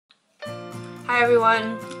Hi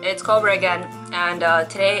everyone, it's Cobra again, and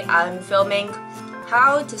today I'm filming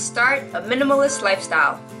how to start a minimalist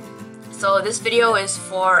lifestyle. So this video is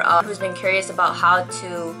for who's been curious about how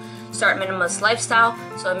to start minimalist lifestyle.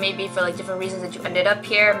 So it may be for like different reasons that you ended up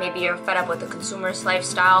here. Maybe you're fed up with the consumerist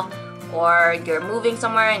lifestyle, or you're moving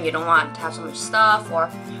somewhere and you don't want to have so much stuff, or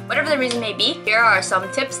whatever the reason may be. Here are some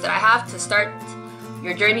tips that I have to start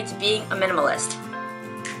your journey to being a minimalist.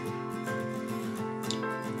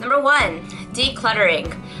 Number 1,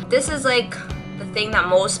 decluttering. This is like the thing that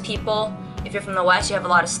most people, if you're from the West, you have a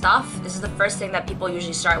lot of stuff. This is the first thing that people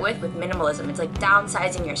usually start with minimalism. It's like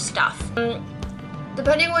downsizing your stuff.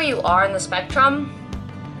 Depending where you are in the spectrum,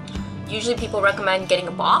 usually people recommend getting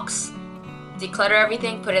a box, declutter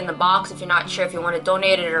everything, put it in the box if you're not sure if you want to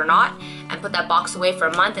donate it or not, and put that box away for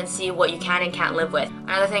a month and see what you can and can't live with.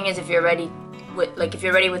 Another thing is if you're ready with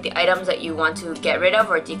the items that you want to get rid of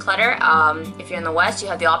or declutter, if you're in the West, you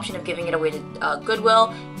have the option of giving it away to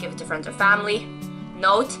Goodwill, give it to friends or family.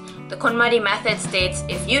 Note, the KonMari method states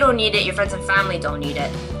if you don't need it, your friends and family don't need it.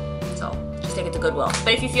 So just take it to Goodwill.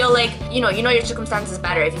 But if you feel like, you know your circumstances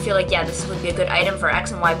better, if you feel like, yeah, this would be a good item for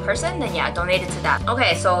X and Y person, then yeah, donate it to that.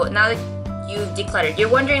 Okay, so now that you've decluttered, you're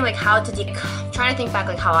wondering like how to I'm trying to think back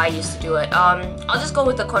like how I used to do it. I'll just go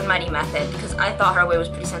with the KonMari method because I thought her way was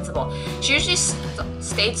pretty sensible. She usually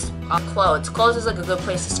states clothes. Clothes is like a good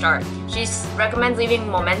place to start. She recommends leaving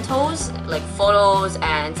mementos, like photos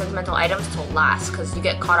and sentimental items, to last because you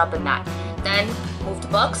get caught up in that. Then move to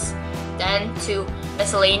books, then to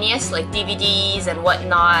miscellaneous like DVDs and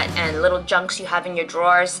whatnot and little junks you have in your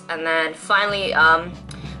drawers, and then finally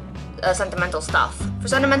sentimental stuff. For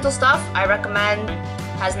sentimental stuff, I recommend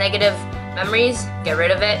has negative memories, get rid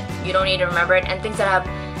of it. You don't need to remember it. And things that have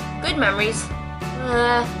good memories,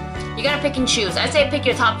 you gotta pick and choose. I'd say pick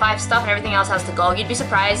your top 5 stuff and everything else has to go. You'd be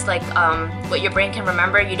surprised like what your brain can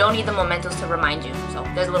remember. You don't need the mementos to remind you. So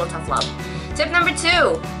there's a little tough love. Tip number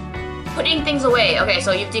 2, putting things away. Okay,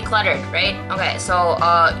 so you've decluttered, right? Okay, so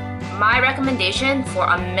my recommendation for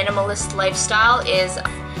a minimalist lifestyle is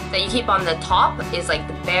that you keep on the top is like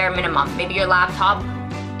the bare minimum. Maybe your laptop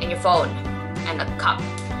and your phone and a cup.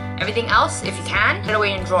 Everything else, if you can, put it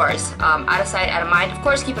away in drawers. Out of sight, out of mind. Of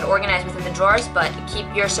course, keep it organized within the drawers, but keep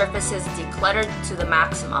your surfaces decluttered to the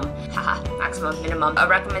maximum. Haha, maximum, minimum. A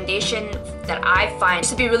recommendation that I find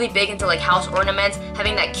to be really big into like house ornaments,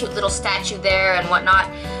 having that cute little statue there and whatnot.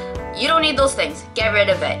 You don't need those things. Get rid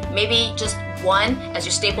of it. Maybe just one as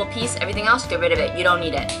your staple piece. Everything else, get rid of it. You don't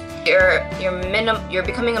need it. You're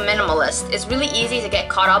becoming a minimalist. It's really easy to get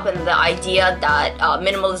caught up in the idea that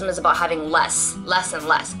minimalism is about having less and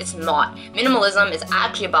less. It's not. Minimalism is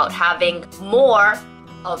actually about having more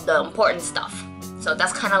of the important stuff. So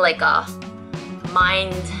that's kind of like a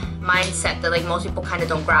mindset that like most people kind of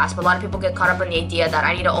don't grasp. A lot of people get caught up in the idea that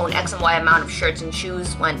I need to own X and Y amount of shirts and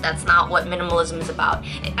shoes, when that's not what minimalism is about.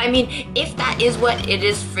 I mean, if that is what it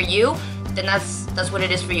is for you, then that's what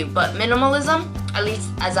it is for you. But minimalism, at least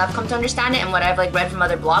as I've come to understand it and what I've like read from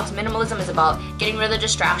other blogs, minimalism is about getting rid of the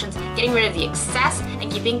distractions, getting rid of the excess, and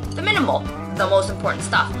keeping the minimal, the most important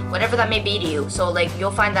stuff, whatever that may be to you. So like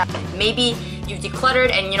you'll find that maybe you've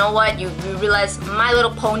decluttered and you know what, you realize My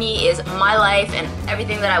Little Pony is my life and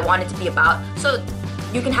everything that I want it to be about. So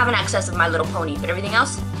you can have an excess of My Little Pony, but everything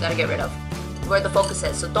else you gotta get rid of. Where the focus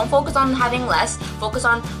is. So don't focus on having less, focus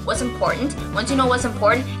on what's important. Once you know what's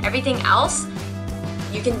important, everything else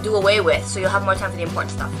you can do away with, so you'll have more time for the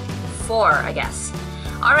important stuff. 4, I guess.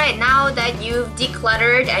 Alright, now that you've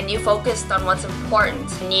decluttered and you focused on what's important,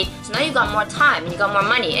 so now you got more time and you got more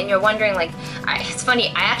money, and you're wondering like, it's funny,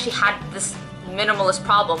 I actually had this minimalist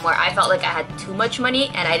problem where I felt like I had too much money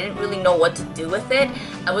and I didn't really know what to do with it.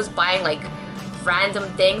 I was buying like random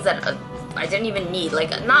things that I didn't even need,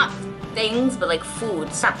 like not things, but like food.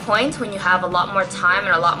 It's that point when you have a lot more time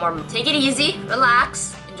and a lot more. Take it easy,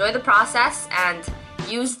 relax, enjoy the process, and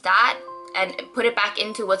use that and put it back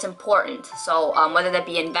into what's important. So whether that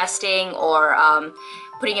be investing or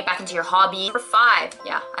putting it back into your hobby. Number 5,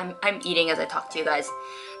 yeah, I'm eating as I talk to you guys.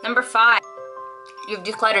 Number 5, you've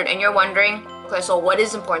decluttered and you're wondering, okay, so what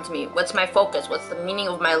is important to me? What's my focus? What's the meaning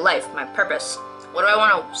of my life? My purpose? What do I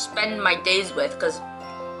want to spend my days with? Because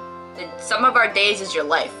some of our days is your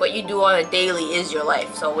life. What you do on a daily is your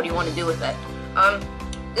life. So what do you want to do with it?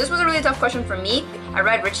 This was a really tough question for me. I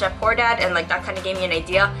read Rich Dad Poor Dad and like that kind of gave me an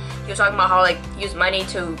idea. He was talking about how like use money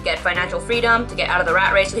to get financial freedom, to get out of the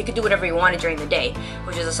rat race, so he could do whatever he wanted during the day,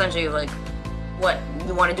 which is essentially like what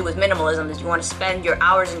you want to do with minimalism, is you want to spend your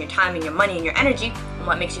hours and your time and your money and your energy on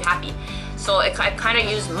what makes you happy. So I kind of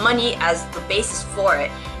use money as the basis for it.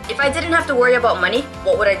 If I didn't have to worry about money,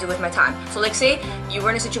 what would I do with my time? So like say you were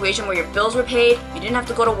in a situation where your bills were paid, you didn't have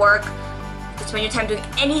to go to work, could spend your time doing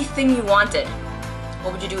anything you wanted,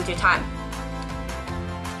 what would you do with your time?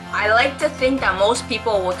 I like to think that most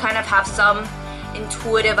people would kind of have some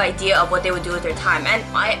intuitive idea of what they would do with their time. And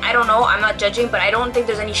I don't know, I'm not judging, but I don't think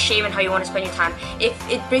there's any shame in how you want to spend your time. If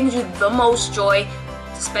it brings you the most joy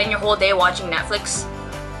to spend your whole day watching Netflix,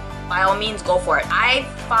 by all means, go for it. I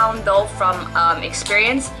found though from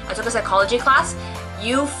experience, I took a psychology class,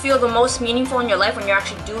 you feel the most meaningful in your life when you're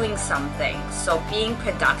actually doing something. So being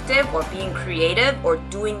productive or being creative or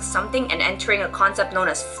doing something and entering a concept known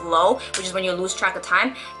as flow, which is when you lose track of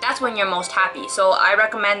time, that's when you're most happy. So I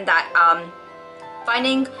recommend that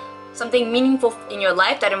finding something meaningful in your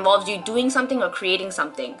life that involves you doing something or creating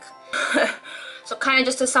something. So kind of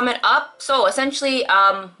just to sum it up, so essentially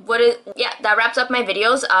that wraps up my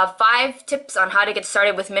videos. 5 tips on how to get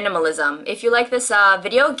started with minimalism. If you like this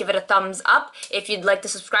video, give it a thumbs up. If you'd like to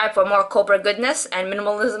subscribe for more Cobra goodness and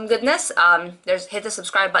minimalism goodness, hit the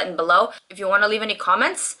subscribe button below. If you want to leave any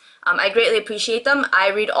comments, I greatly appreciate them. I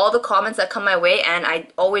read all the comments that come my way and I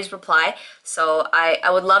always reply. So I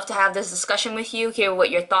would love to have this discussion with you, hear what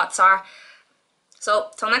your thoughts are. So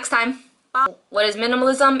till next time. What is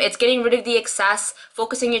minimalism? It's getting rid of the excess,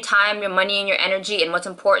 focusing your time, your money, and your energy in what's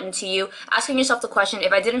important to you. Asking yourself the question,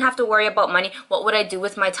 if I didn't have to worry about money, what would I do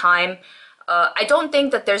with my time? I don't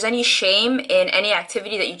think that there's any shame in any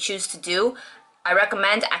activity that you choose to do. I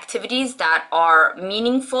recommend activities that are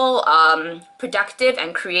meaningful, productive,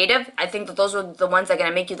 and creative. I think that those are the ones that are going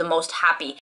to make you the most happy.